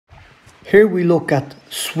Here we look at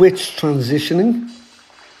switch transitioning.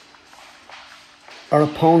 Our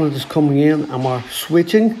opponent is coming in and we're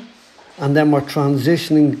switching, and then we're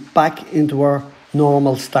transitioning back into our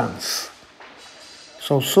normal stance.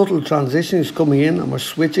 So subtle transition is coming in and we're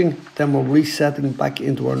switching, then we're resetting back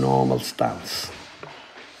into our normal stance.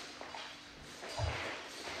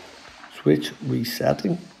 Switch,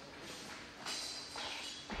 resetting.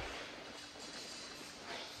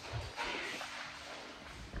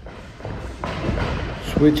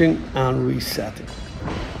 Switching and resetting.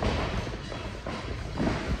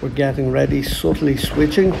 We're getting ready, subtly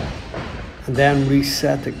switching and then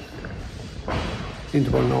resetting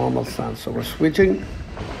into our normal stance. So we're switching,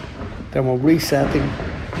 then we're resetting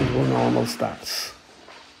into our normal stance.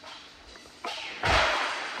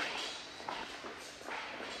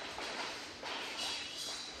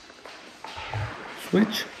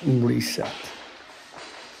 Switch and reset.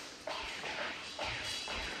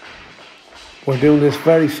 We're doing this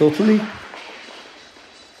very subtly,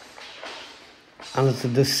 and it's a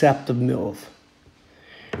deceptive move.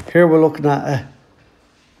 Here we're looking at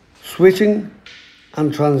switching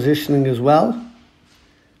and transitioning as well.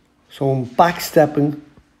 So I'm backstepping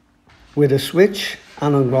with a switch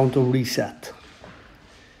and I'm going to reset.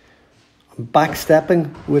 I'm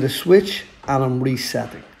backstepping with a switch and I'm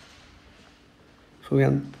resetting. So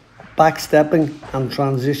again, backstepping and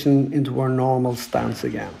transitioning into our normal stance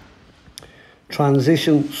again.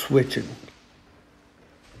 Transition, switching.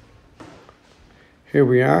 Here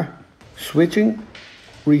we are, switching,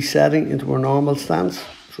 resetting into our normal stance,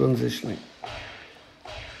 transitioning.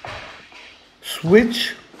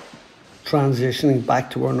 Switch, transitioning back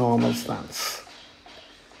to our normal stance.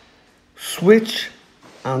 Switch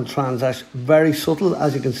and transition, very subtle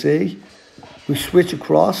as you can see. We switch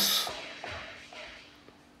across,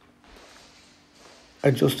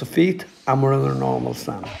 adjust the feet, and we're in our normal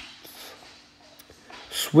stance.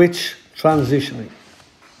 Switch, transitioning.